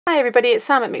Hi everybody, it's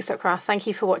Sam at Craft. Thank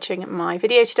you for watching my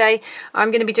video today.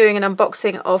 I'm going to be doing an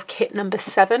unboxing of kit number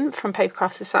 7 from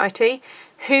Papercraft Society.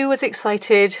 Who was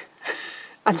excited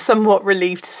and somewhat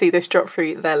relieved to see this drop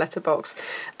through their letterbox?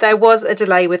 There was a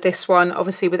delay with this one,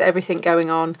 obviously with everything going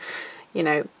on. You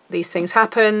know, these things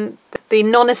happen. The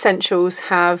non-essentials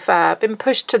have been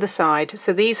pushed to the side,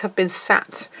 so these have been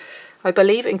sat, I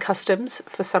believe, in customs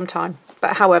for some time.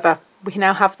 But however, we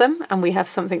now have them and we have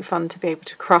something fun to be able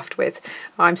to craft with.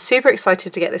 I'm super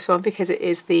excited to get this one because it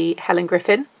is the Helen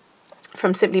Griffin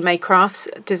from Simply Made Crafts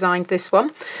designed this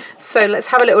one. So let's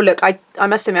have a little look. I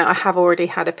must admit I have already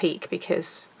had a peek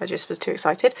because I just was too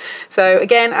excited. So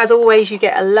again, as always, you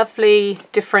get a lovely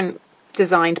different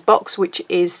designed box, which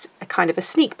is a kind of a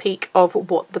sneak peek of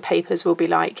what the papers will be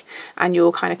like and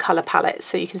your kind of colour palette.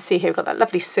 So you can see here we've got that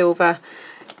lovely silver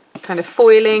kind of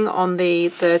foiling on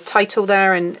the title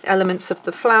there and elements of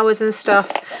the flowers and stuff.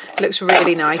 It looks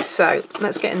really nice. So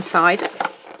let's get inside.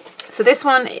 So this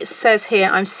one, it says here,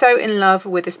 I'm so in love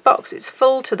with this box. It's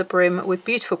full to the brim with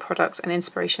beautiful products and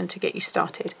inspiration to get you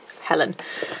started, Helen.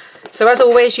 So as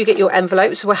always, you get your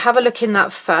envelope. So we'll have a look in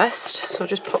that first. So I'll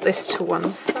just pop this to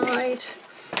one side.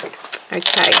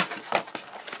 Okay.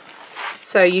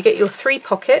 So you get your 3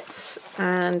 pockets,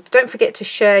 and don't forget to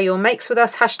share your makes with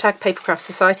us, hashtag Papercraft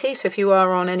Society. So if you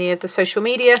are on any of the social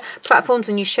media platforms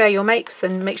and you share your makes,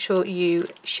 then make sure you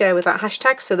share with that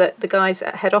hashtag so that the guys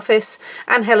at head office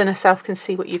and Helen herself can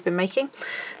see what you've been making.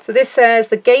 So this says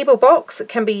the gable box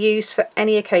can be used for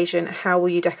any occasion. How will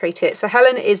you decorate it? So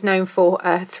Helen is known for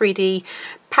 3D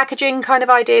packaging kind of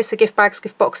ideas, so gift bags,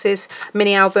 gift boxes,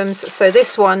 mini albums. So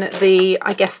this one,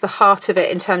 I guess the heart of it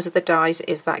in terms of the dies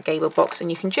is that gable box, and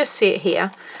you can just see it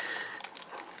here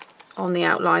on the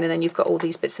outline, and then you've got all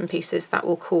these bits and pieces that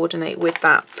will coordinate with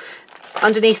that.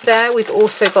 Underneath there we've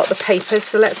also got the papers,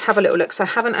 so let's have a little look. So I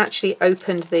haven't actually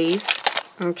opened these.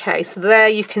 Okay, so there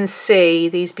you can see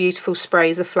these beautiful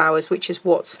sprays of flowers, which is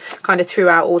what's kind of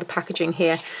throughout all the packaging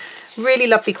here. Really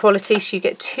lovely quality. So you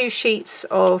get 2 sheets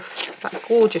of that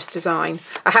gorgeous design.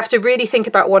 I have to really think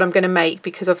about what I'm going to make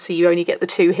because obviously you only get the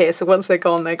 2 here, so once they're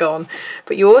gone, they're gone.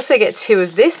 But you also get 2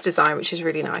 of this design, which is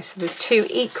really nice. So there's 2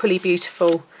 equally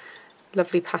beautiful,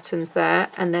 lovely patterns there,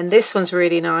 and then this one's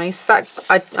really nice. That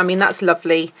I mean, that's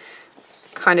lovely.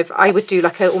 Kind of, I would do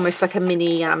like almost like a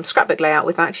mini scrapbook layout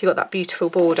with that. Actually got that beautiful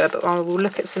border, but I will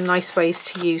look at some nice ways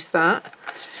to use that.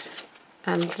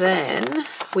 And then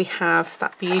we have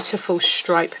that beautiful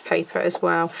stripe paper as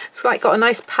well. It's like got a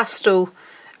nice pastel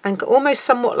and almost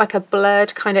somewhat like a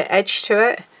blurred kind of edge to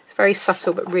it. It's very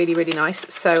subtle but really, really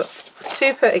nice. So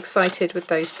super excited with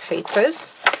those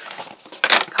papers.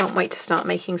 Can't wait to start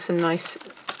making some nice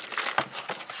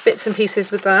bits and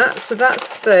pieces with that. So that's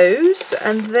those.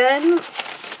 And then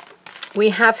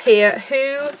we have here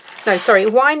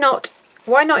why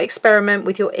not experiment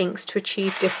with your inks to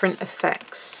achieve different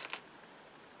effects?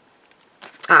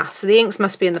 So the inks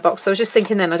must be in the box. So I was just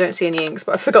thinking then I don't see any inks,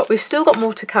 but I forgot we've still got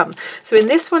more to come. So in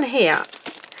this one here,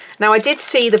 now I did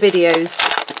see the videos,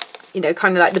 you know,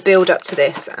 kind of like the build up to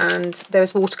this, and there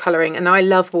was watercolouring, and I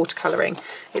love watercolouring.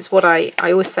 It's what I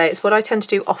always say, it's what I tend to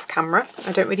do off camera.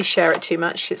 I don't really share it too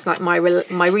much. It's like my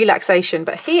relaxation.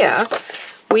 But here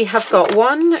we have got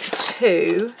 1,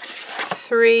 2,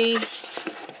 3,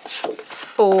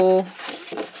 4,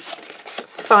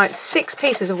 5, 6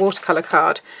 pieces of watercolour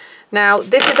card. Now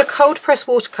this is a cold press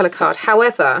watercolour card,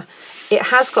 however it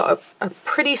has got a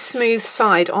pretty smooth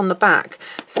side on the back,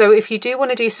 so if you do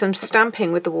want to do some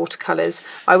stamping with the watercolours,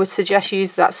 I would suggest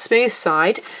use that smooth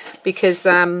side because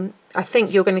I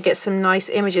think you're going to get some nice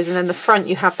images, and then the front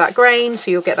you have that grain,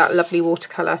 so you'll get that lovely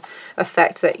watercolour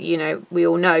effect that, you know, we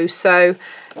all know. So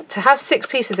to have 6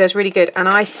 pieces there is really good, and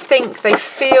I think they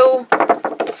feel,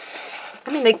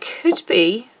 I mean they could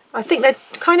be, I think they're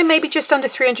kind of maybe just under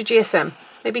 300 GSM.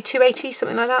 Maybe 280,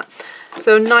 something like that.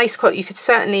 So nice quality. You could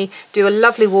certainly do a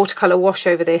lovely watercolour wash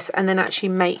over this and then actually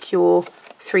make your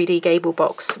 3D gable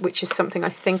box, which is something I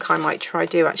think I might try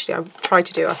to do. Actually, I'll try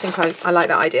to do. I think I like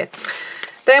that idea.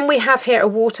 Then we have here a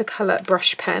watercolour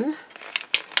brush pen.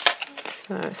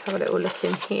 So let's have a little look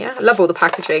in here. I love all the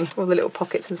packaging, all the little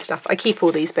pockets and stuff. I keep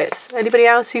all these bits. Anybody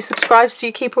else who subscribes, do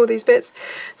you keep all these bits?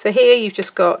 So here you've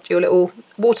just got your little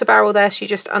water barrel there, so you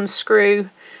just unscrew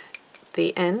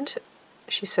the end.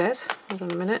 She says, hold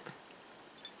on a minute.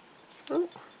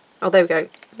 Oh, there we go.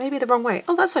 Maybe the wrong way.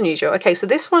 Oh, that's unusual. Okay, so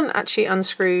this one actually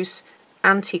unscrews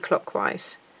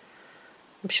anti-clockwise.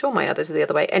 I'm sure my others are the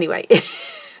other way. Anyway,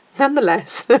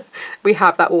 nonetheless, we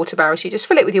have that water barrel. So you just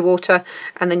fill it with your water,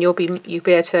 and then you'll be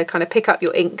able to kind of pick up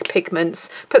your ink pigments,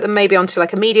 put them maybe onto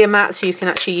like a media mat, so you can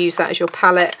actually use that as your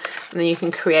palette, and then you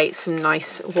can create some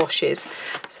nice washes.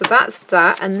 So that's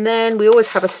that. And then we always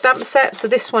have a stamp set. So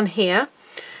this one here,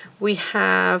 we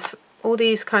have all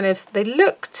these kind of, they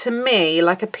look to me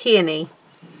like a peony.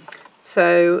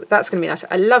 So that's going to be nice.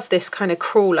 I love this kind of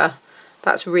crawler.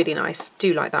 That's really nice.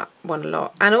 Do like that one a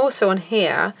lot. And also on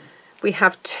here, we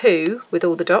have 2 with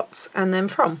all the dots, and then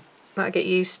from. That'll get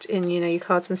used in, you know, your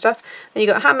cards and stuff. Then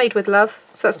you've got handmade with love.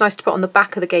 So that's nice to put on the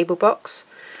back of the gable box.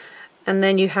 And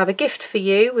then you have a gift for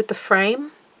you with the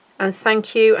frame, and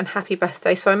thank you and happy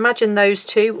birthday. So I imagine those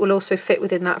 2 will also fit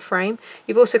within that frame.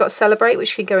 You've also got celebrate,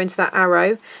 which can go into that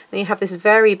arrow. Then you have this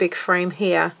very big frame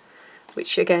here,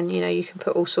 which again, you know, you can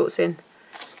put all sorts in.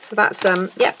 So that's,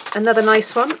 yeah, another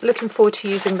nice one. Looking forward to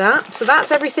using that. So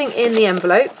that's everything in the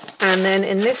envelope. And then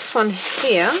in this one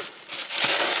here,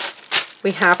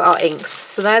 we have our inks.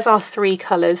 So there's our 3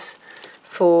 colours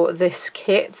for this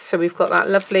kit. So we've got that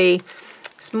lovely,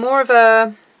 it's more of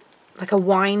a, like a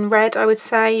wine red, I would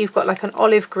say. You've got like an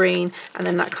olive green, and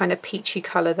then that kind of peachy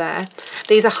colour there.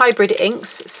 These are hybrid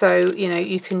inks, so you know,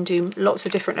 you can do lots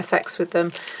of different effects with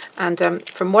them. And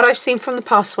from what I've seen from the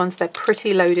past ones, they're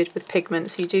pretty loaded with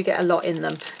pigments. So you do get a lot in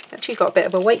them. Actually got a bit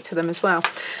of a weight to them as well.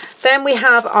 Then we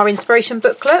have our inspiration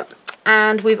booklet,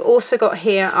 and we've also got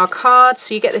here our cards.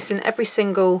 So you get this in every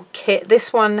single kit.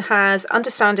 This one has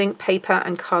understanding paper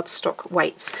and cardstock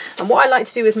weights. And what I like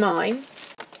to do with mine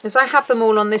is I have them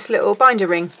all on this little binder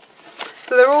ring.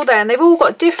 So they're all there, and they've all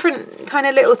got different kind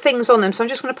of little things on them. So I'm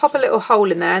just going to pop a little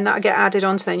hole in there, and that'll get added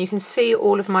onto there. And you can see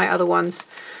all of my other ones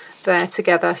there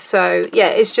together. So yeah,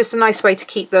 it's just a nice way to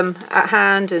keep them at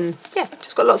hand, and yeah,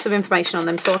 just got lots of information on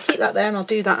them. So I'll keep that there, and I'll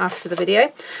do that after the video.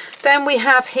 Then we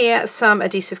have here some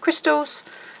adhesive crystals.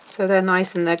 So they're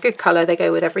nice and they're good colour, they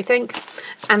go with everything.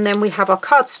 And then we have our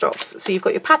cardstocks. So you've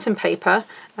got your pattern paper,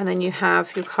 and then you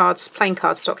have your cards, plain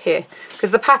cardstock here,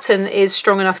 because the pattern is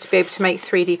strong enough to be able to make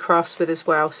 3D crafts with as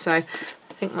well. So I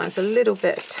think mine's a little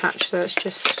bit attached, so it's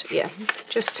just, yeah,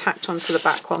 just tacked onto the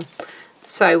back one.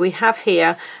 So we have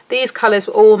here, these colours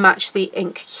all match the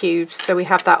ink cubes. So we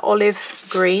have that olive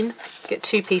green, get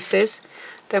 2 pieces.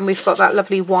 Then we've got that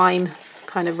lovely wine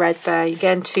kind of red there,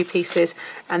 again 2 pieces,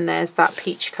 and there's that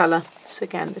peach colour, so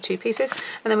again the 2 pieces.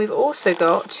 And then we've also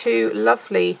got 2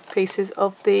 lovely pieces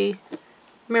of the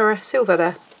mirror silver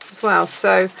there as well,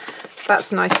 so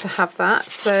that's nice to have that.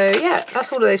 So yeah,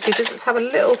 that's all of those pieces. Let's have a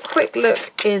little quick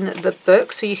look in the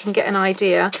book so you can get an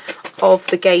idea of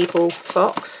the gable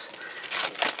box.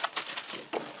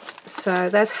 So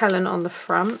there's Helen on the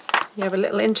front. You have a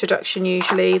little introduction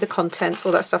usually, the contents,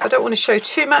 all that stuff. I don't want to show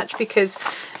too much because,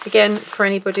 again, for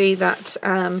anybody that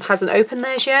hasn't opened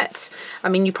theirs yet, I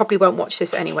mean, you probably won't watch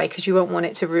this anyway because you won't want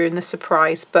it to ruin the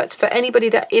surprise. But for anybody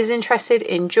that is interested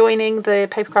in joining the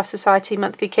Papercraft Society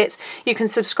monthly kits, you can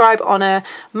subscribe on a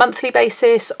monthly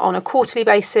basis, on a quarterly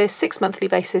basis, 6 monthly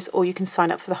basis, or you can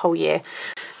sign up for the whole year.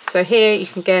 So here you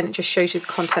can, again, it just shows you the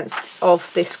contents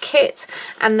of this kit,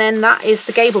 and then that is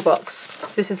the gable box.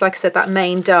 So this is, like I said, that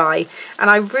main die, and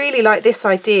I really like this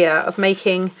idea of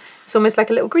making, it's almost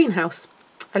like a little greenhouse.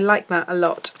 I like that a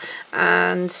lot,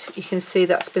 and you can see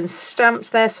that's been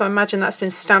stamped there, so I imagine that's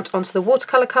been stamped onto the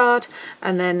watercolour card,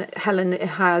 and then Helen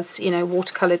has, you know,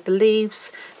 watercoloured the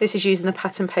leaves. This is using the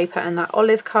pattern paper and that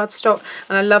olive cardstock,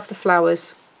 and I love the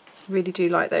flowers, really do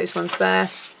like those ones there.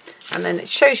 And then it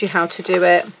shows you how to do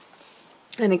it,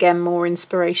 and again more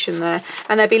inspiration there,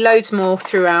 and there'll be loads more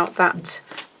throughout that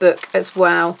book as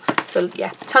well. So yeah,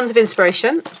 tons of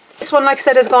inspiration. This one, like I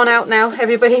said, has gone out now,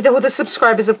 everybody, all the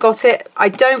subscribers have got it. I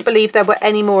don't believe there were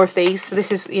any more of these, so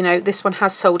this is, you know, this one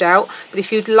has sold out. But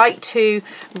if you'd like to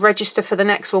register for the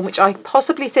next one, which I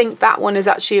possibly think that one is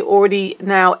actually already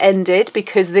now ended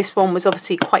because this one was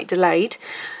obviously quite delayed.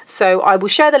 So I will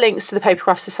share the links to the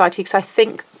Papercraft Society because I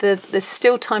think there's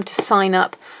still time to sign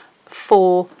up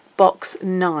for box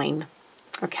 9.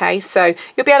 Okay, so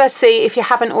you'll be able to see, if you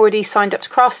haven't already signed up to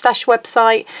Craft Stash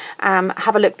website,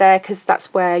 have a look there, because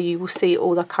that's where you will see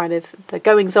all the kind of the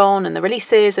goings on and the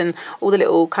releases and all the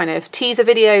little kind of teaser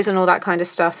videos and all that kind of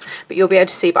stuff. But you'll be able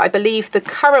to see. But I believe the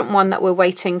current one that we're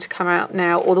waiting to come out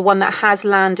now, or the one that has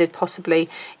landed possibly,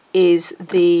 is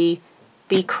the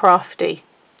Be Crafty.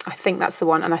 I think that's the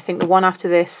one, and I think the one after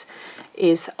this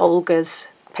is Olga's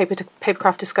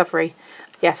Papercraft Discovery.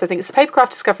 Yes, I think it's the Papercraft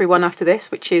Discovery one after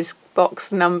this, which is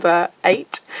box number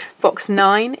 8. Box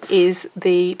 9 is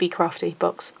the Be Crafty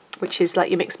box, which is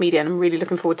like your mixed media, and I'm really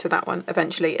looking forward to that one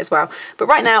eventually as well. But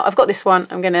right now I've got this one.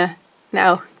 I'm going to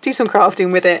now do some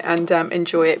crafting with it and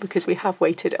enjoy it, because we have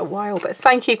waited a while. But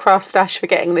thank you Craft Stash for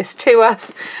getting this to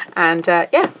us, and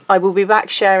yeah, I will be back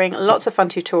sharing lots of fun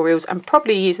tutorials and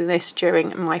probably using this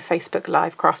during my Facebook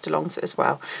Live craft alongs as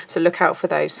well, so look out for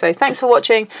those. So thanks for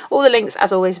watching. All the links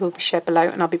as always will be shared below,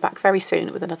 and I'll be back very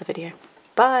soon with another video.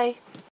 Bye.